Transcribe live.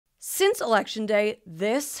Since Election Day,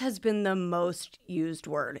 this has been the most used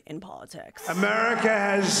word in politics. America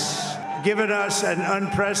has given us an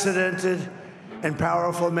unprecedented and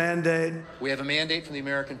powerful mandate. We have a mandate from the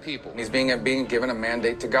American people. He's being given a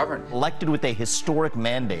mandate to govern. Elected with a historic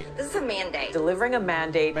mandate. This is a mandate. Delivering a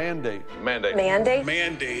mandate. Mandate.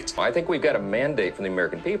 Mandate. I think we've got a mandate from the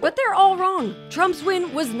American people. But they're all wrong. Trump's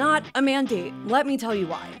win was not a mandate. Let me tell you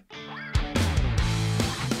why.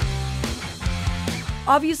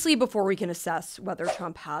 Obviously, before we can assess whether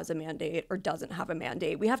Trump has a mandate or doesn't have a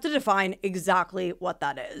mandate, we have to define exactly what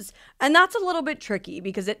that is. And that's a little bit tricky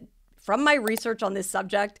because from my research on this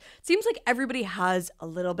subject, it seems like everybody has a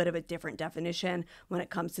little bit of a different definition when it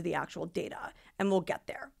comes to the actual data, and we'll get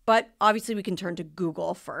there. But obviously, we can turn to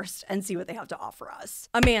Google first and see what they have to offer us.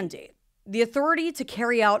 A mandate: the authority to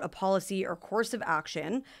carry out a policy or course of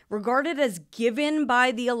action regarded as given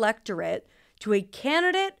by the electorate to a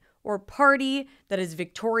candidate or party that is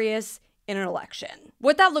victorious in an election.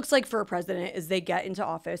 What that looks like for a president is they get into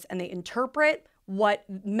office and they interpret what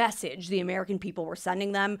message the American people were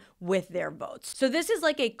sending them with their votes. So this is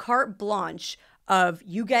like a carte blanche of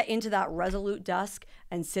you get into that resolute desk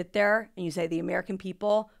and sit there and you say, the American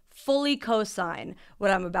people fully co-sign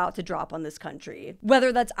what I'm about to drop on this country.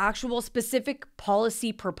 Whether that's actual specific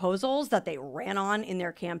policy proposals that they ran on in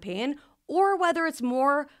their campaign, or whether it's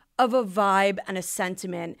more of a vibe and a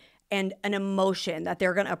sentiment and an emotion that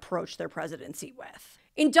they're going to approach their presidency with.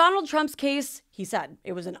 In Donald Trump's case, he said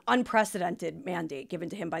it was an unprecedented mandate given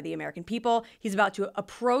to him by the American people. He's about to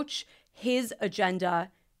approach his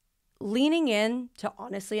agenda leaning in to,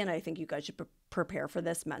 honestly, and I think you guys should prepare for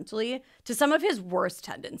this mentally, to some of his worst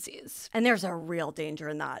tendencies. And there's a real danger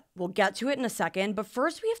in that. We'll get to it in a second, but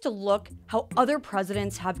first we have to look how other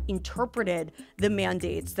presidents have interpreted the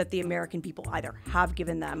mandates that the American people either have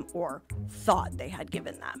given them or thought they had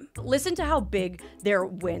given them. Listen to how big their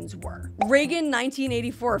wins were. Reagan,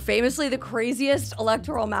 1984, famously the craziest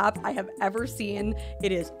electoral map I have ever seen.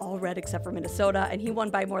 It is all red except for Minnesota, and he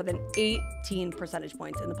won by more than 18 percentage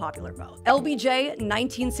points in the popular vote. LBJ,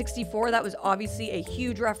 1964, that was obviously a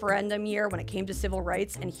huge referendum year when it came to civil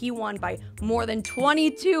rights, and he won by more than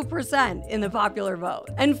 22% in the popular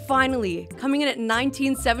vote. And finally, coming in at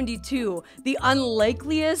 1972, the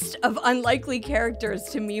unlikeliest of unlikely characters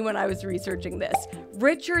to me when I was researching this,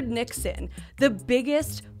 Richard Nixon, the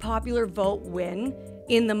biggest popular vote win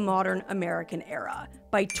in the modern American era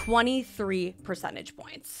by 23 percentage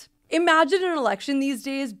points. Imagine an election these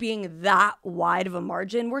days being that wide of a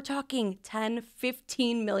margin. We're talking 10,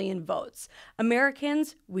 15 million votes.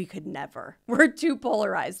 Americans, we could never. We're too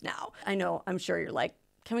polarized now. I know, I'm sure you're like,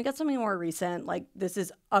 can we get something more recent? Like, this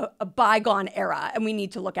is a bygone era and we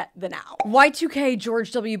need to look at the now. Y2K,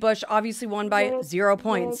 George W. Bush obviously won by 0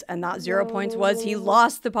 points, and that 0 points was he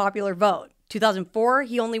lost the popular vote. 2004,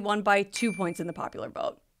 he only won by 2 points in the popular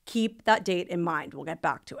vote. Keep that date in mind. We'll get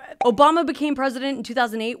back to it. Obama became president in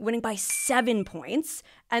 2008, winning by 7 points,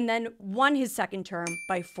 and then won his second term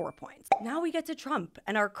by 4 points. Now we get to Trump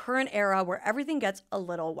and our current era where everything gets a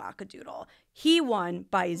little wackadoodle. He won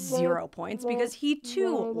by 0 points because he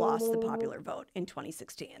too lost the popular vote in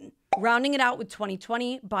 2016. Rounding it out with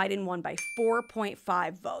 2020, Biden won by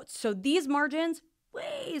 4.5 votes. So these margins,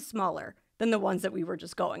 way smaller than the ones that we were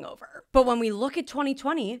just going over. But when we look at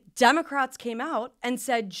 2020, Democrats came out and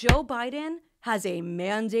said Joe Biden has a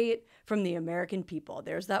mandate from the American people.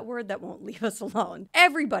 There's that word that won't leave us alone.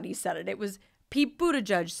 Everybody said it. It was Pete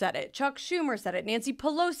Buttigieg said it. Chuck Schumer said it. Nancy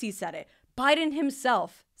Pelosi said it. Biden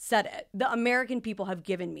himself said it. The American people have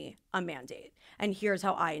given me a mandate, and here's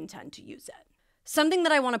how I intend to use it. Something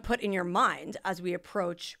that I want to put in your mind as we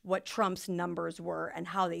approach what Trump's numbers were and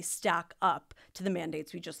how they stack up to the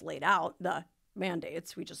mandates we just laid out,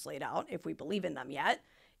 if we believe in them yet,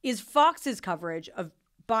 is Fox's coverage of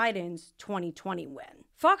Biden's 2020 win.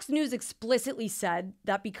 Fox News explicitly said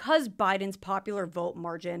that because Biden's popular vote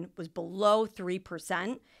margin was below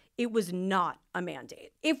 3%, it was not a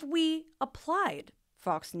mandate. If we applied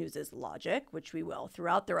Fox News's logic, which we will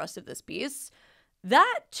throughout the rest of this piece,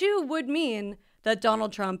 that too would mean that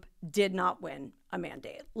Donald Trump did not win a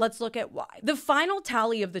mandate. Let's look at why. The final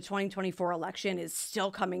tally of the 2024 election is still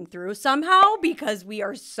coming through somehow because we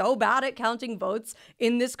are so bad at counting votes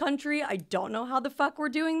in this country. I don't know how the fuck we're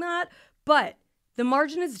doing that, but the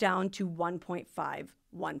margin is down to 1.5,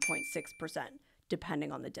 1.6%,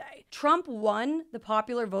 depending on the day. Trump won the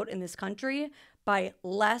popular vote in this country by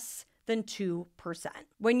less than 2%.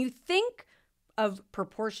 When you think of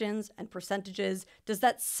proportions and percentages, does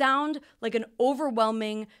that sound like an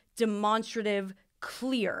overwhelming, demonstrative,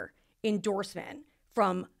 clear endorsement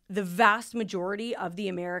from the vast majority of the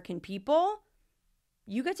American people?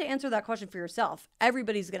 You get to answer that question for yourself.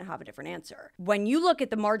 Everybody's going to have a different answer. When you look at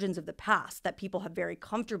the margins of the past that people have very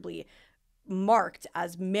comfortably marked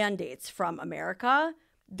as mandates from America,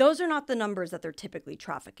 those are not the numbers that they're typically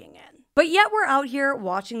trafficking in. But yet we're out here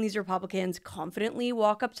watching these Republicans confidently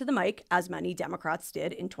walk up to the mic, as many Democrats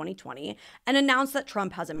did in 2020, and announce that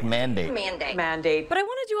Trump has a mandate. Mandate. But I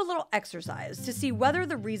want to do a little exercise to see whether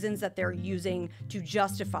the reasons that they're using to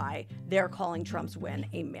justify their calling Trump's win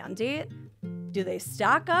a mandate, do they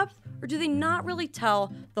stack up or do they not really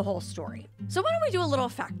tell the whole story? So why don't we do a little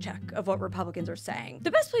fact check of what Republicans are saying? The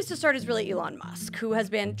best place to start is really Elon Musk, who has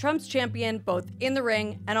been Trump's champion both in the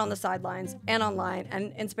ring and on the sidelines and online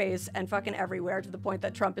and in space and fucking everywhere, to the point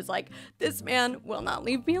that Trump is like, this man will not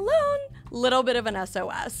leave me alone. Little bit of an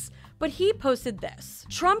SOS. But he posted this: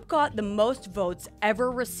 Trump got the most votes ever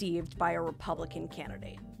received by a Republican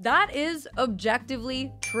candidate. That is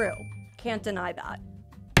objectively true. Can't deny that.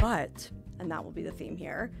 But, and that will be the theme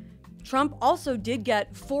here, Trump also did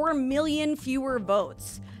get 4 million fewer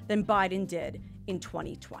votes than Biden did in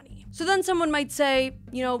 2020. So then someone might say,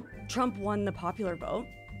 you know, Trump won the popular vote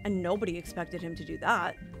and nobody expected him to do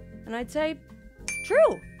that. And I'd say,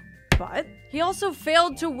 true. But he also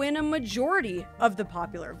failed to win a majority of the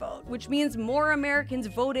popular vote, which means more Americans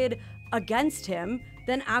voted against him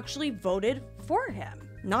than actually voted for him.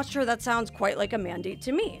 Not sure that sounds quite like a mandate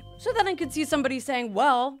to me. So then I could see somebody saying,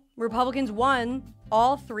 well, Republicans won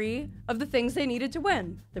all 3 of the things they needed to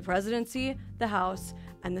win: the presidency, the House,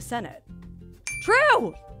 and the Senate.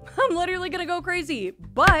 True! I'm literally gonna go crazy.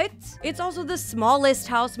 But it's also the smallest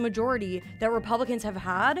House majority that Republicans have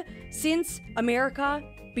had since America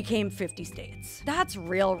became 50 states. That's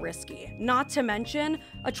real risky. Not to mention,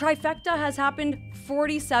 a trifecta has happened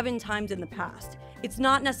 47 times in the past. It's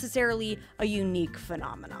not necessarily a unique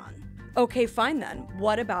phenomenon. Okay, fine then.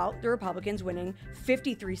 What about the Republicans winning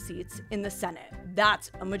 53 seats in the Senate?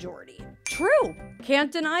 That's a majority. True.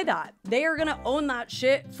 Can't deny that. They are gonna own that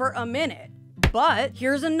shit for a minute. But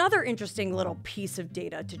here's another interesting little piece of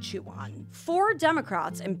data to chew on. 4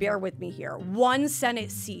 Democrats, and bear with me here, won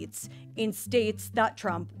Senate seats in states that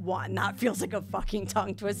Trump won. That feels like a fucking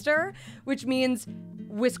tongue twister, which means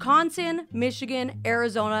Wisconsin, Michigan,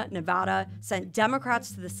 Arizona, Nevada sent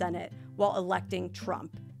Democrats to the Senate while electing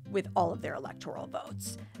Trump with all of their electoral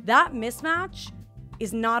votes. That mismatch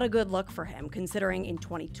is not a good look for him, considering in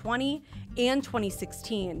 2020 and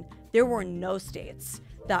 2016, there were no states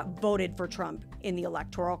that voted for Trump in the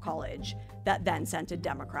Electoral College that then sent a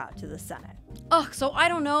Democrat to the Senate. Ugh, so I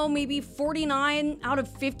don't know, maybe 49 out of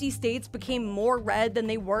 50 states became more red than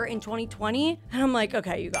they were in 2020. And I'm like,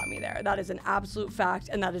 okay, you got me there. That is an absolute fact,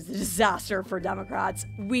 and that is a disaster for Democrats.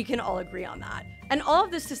 We can all agree on that. And all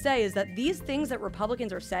of this to say is that these things that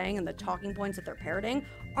Republicans are saying and the talking points that they're parroting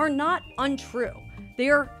are not untrue. They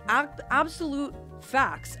are absolute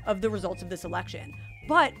facts of the results of this election,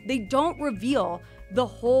 but they don't reveal the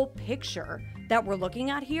whole picture that we're looking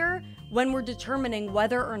at here when we're determining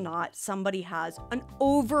whether or not somebody has an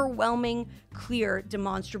overwhelming, clear,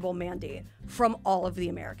 demonstrable mandate from all of the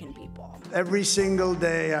American people. Every single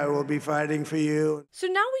day I will be fighting for you. So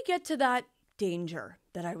now we get to that danger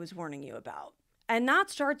that I was warning you about. And that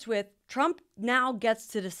starts with Trump now gets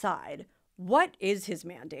to decide what is his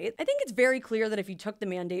mandate. I think it's very clear that if you took the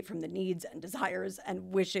mandate from the needs and desires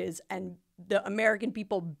and wishes and the American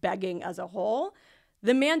people begging as a whole,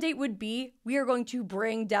 the mandate would be, we are going to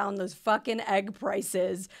bring down those fucking egg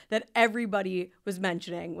prices that everybody was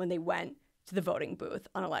mentioning when they went to the voting booth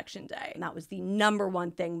on election day. And that was the number one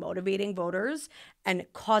thing motivating voters and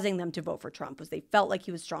causing them to vote for Trump, was they felt like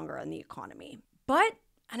he was stronger on the economy. But,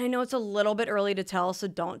 and I know it's a little bit early to tell, so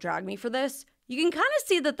don't drag me for this, you can kind of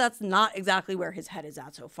see that that's not exactly where his head is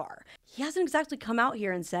at so far. He hasn't exactly come out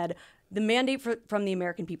here and said, the mandate from the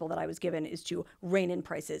American people that I was given is to rein in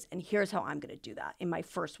prices, and here's how I'm going to do that in my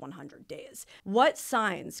first 100 days. What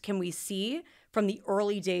signs can we see from the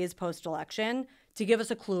early days post-election to give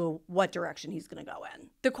us a clue what direction he's going to go in?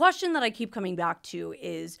 The question that I keep coming back to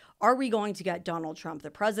is, are we going to get Donald Trump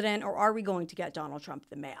the president, or are we going to get Donald Trump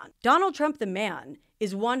the man? Donald Trump the man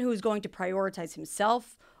is one who is going to prioritize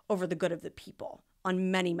himself over the good of the people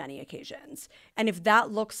on many, many occasions. And if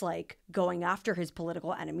that looks like going after his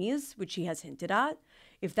political enemies, which he has hinted at,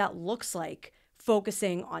 if that looks like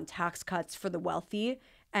focusing on tax cuts for the wealthy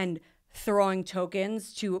and throwing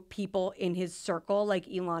tokens to people in his circle like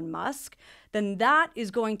Elon Musk, then that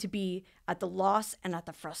is going to be at the loss and at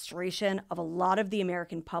the frustration of a lot of the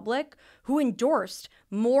American public who endorsed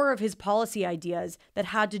more of his policy ideas that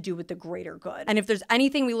had to do with the greater good. And if there's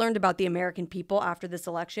anything we learned about the American people after this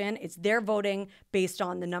election, it's they're voting based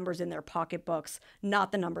on the numbers in their pocketbooks,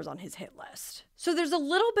 not the numbers on his hit list. So there's a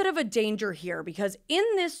little bit of a danger here because in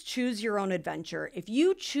this choose your own adventure, if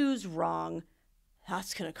you choose wrong,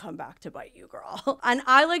 that's going to come back to bite you, girl. And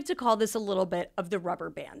I like to call this a little bit of the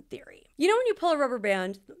rubber band theory. You know, when you pull a rubber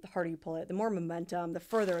band, the harder you pull it, the more momentum, the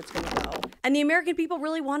further it's going to go. And the American people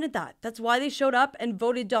really wanted that. That's why they showed up and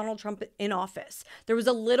voted Donald Trump in office. There was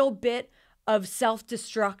a little bit of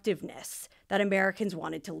self-destructiveness that Americans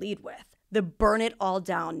wanted to lead with, the burn it all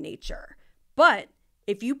down nature. But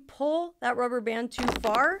if you pull that rubber band too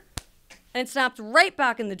far, and it snaps right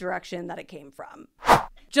back in the direction that it came from.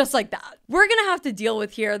 Just like that. We're going to have to deal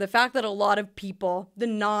with here the fact that a lot of people, the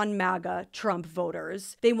non-MAGA Trump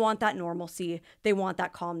voters, they want that normalcy. They want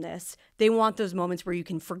that calmness. They want those moments where you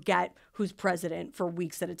can forget who's president for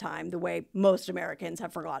weeks at a time, the way most Americans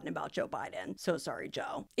have forgotten about Joe Biden. So sorry,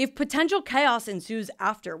 Joe. If potential chaos ensues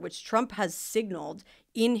after, which Trump has signaled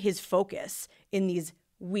in his focus in these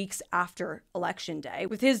weeks after Election Day,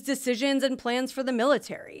 with his decisions and plans for the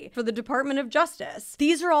military, for the Department of Justice.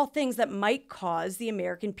 These are all things that might cause the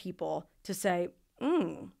American people to say,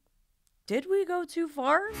 did we go too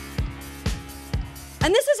far?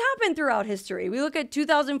 And this has happened throughout history. We look at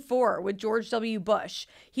 2004 with George W. Bush.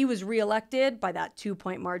 He was reelected by that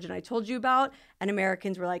 2-point margin I told you about, and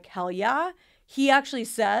Americans were like, hell yeah. He actually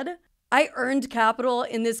said, I earned capital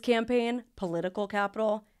in this campaign, political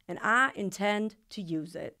capital, and I intend to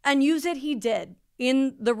use it. And use it he did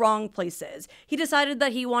in the wrong places. He decided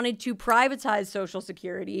that he wanted to privatize Social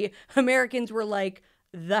Security. Americans were like,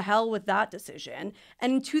 the hell with that decision.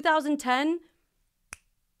 And in 2010,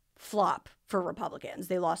 flop for Republicans.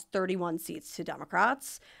 They lost 31 seats to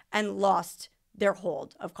Democrats and lost their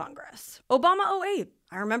hold of Congress. Obama 2008.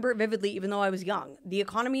 I remember it vividly, even though I was young. The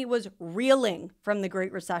economy was reeling from the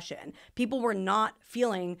Great Recession. People were not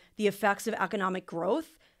feeling the effects of economic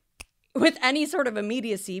growth with any sort of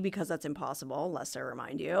immediacy, because that's impossible, lest I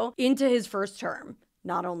remind you, into his first term.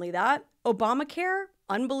 Not only that, Obamacare,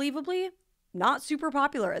 unbelievably, not super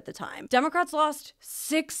popular at the time. Democrats lost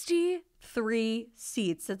 63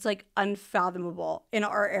 seats. That's like unfathomable in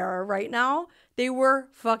our era right now. They were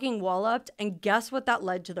fucking walloped. And guess what that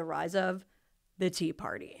led to the rise of? The Tea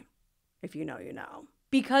Party. If you know, you know.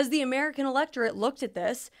 Because the American electorate looked at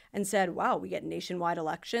this and said, wow, we get nationwide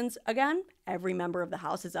elections again. Every member of the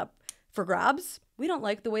House is up for grabs. We don't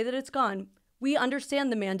like the way that it's gone. We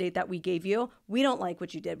understand the mandate that we gave you. We don't like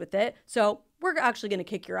what you did with it. So we're actually going to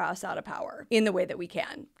kick your ass out of power in the way that we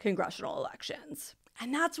can. Congressional elections.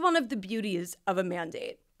 And that's one of the beauties of a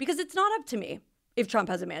mandate, because it's not up to me if Trump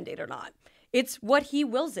has a mandate or not. It's what he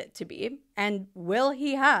wills it to be, and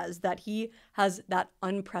he has that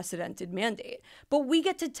unprecedented mandate. But we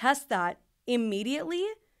get to test that immediately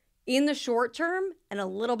in the short term and a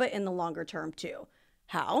little bit in the longer term too.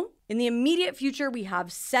 How? In the immediate future, we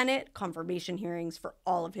have Senate confirmation hearings for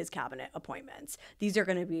all of his cabinet appointments. These are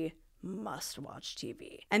going to be must-watch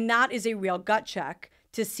TV. And that is a real gut check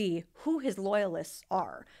to see who his loyalists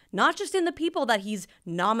are, not just in the people that he's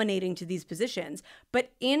nominating to these positions,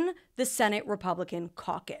 but in the Senate Republican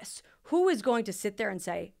caucus. Who is going to sit there and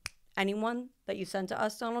say, anyone that you sent to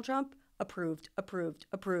us, Donald Trump, approved, approved,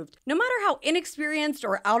 approved. No matter how inexperienced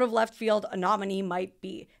or out of left field a nominee might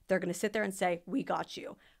be, they're going to sit there and say, we got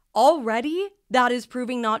you. Already, that is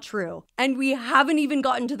proving not true. And we haven't even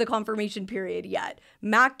gotten to the confirmation period yet.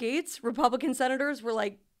 Matt Gaetz, Republican senators were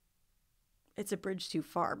like, it's a bridge too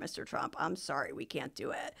far, Mr. Trump. I'm sorry, we can't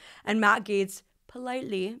do it. And Matt Gaetz,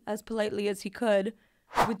 politely as he could,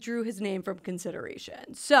 withdrew his name from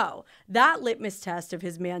consideration. So that litmus test of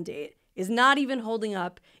his mandate is not even holding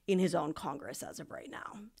up in his own Congress as of right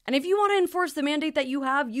now. And if you want to enforce the mandate that you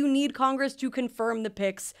have, you need Congress to confirm the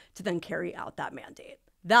picks to then carry out that mandate.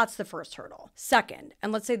 That's the first hurdle. Second,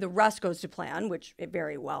 and let's say the rest goes to plan, which it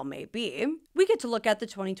very well may be, we get to look at the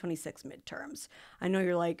 2026 midterms. I know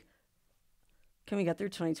you're like, can we get through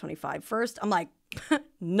 2025 first? I'm like,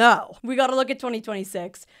 no, we got to look at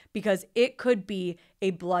 2026 because it could be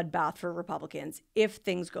a bloodbath for Republicans if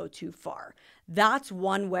things go too far. That's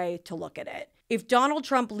one way to look at it. If Donald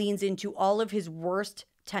Trump leans into all of his worst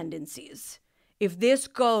tendencies, if this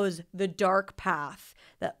goes the dark path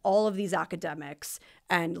that all of these academics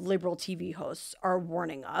and liberal TV hosts are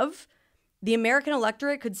warning of, the American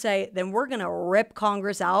electorate could say, then we're going to rip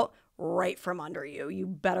Congress out right from under you. You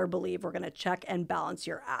better believe we're going to check and balance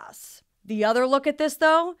your ass. The other look at this,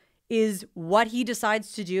 though, is what he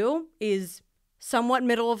decides to do is somewhat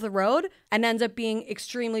middle of the road and ends up being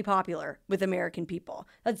extremely popular with American people.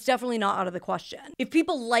 That's definitely not out of the question. If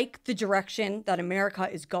people like the direction that America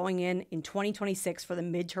is going in 2026 for the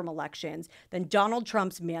midterm elections, then Donald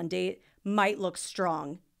Trump's mandate might look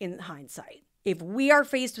strong in hindsight. If we are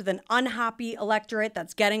faced with an unhappy electorate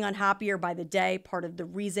that's getting unhappier by the day, part of the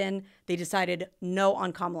reason they decided no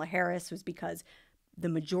on Kamala Harris was because the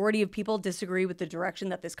majority of people disagree with the direction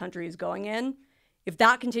that this country is going in. If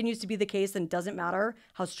that continues to be the case, then it doesn't matter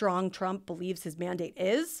how strong Trump believes his mandate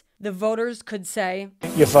is. The voters could say,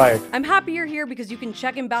 You're fired. I'm happy you're here because you can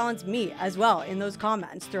check and balance me as well in those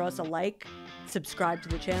comments. Throw us a like, subscribe to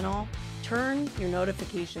the channel, turn your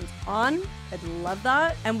notifications on. I'd love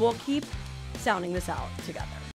that. And we'll keep sounding this out together.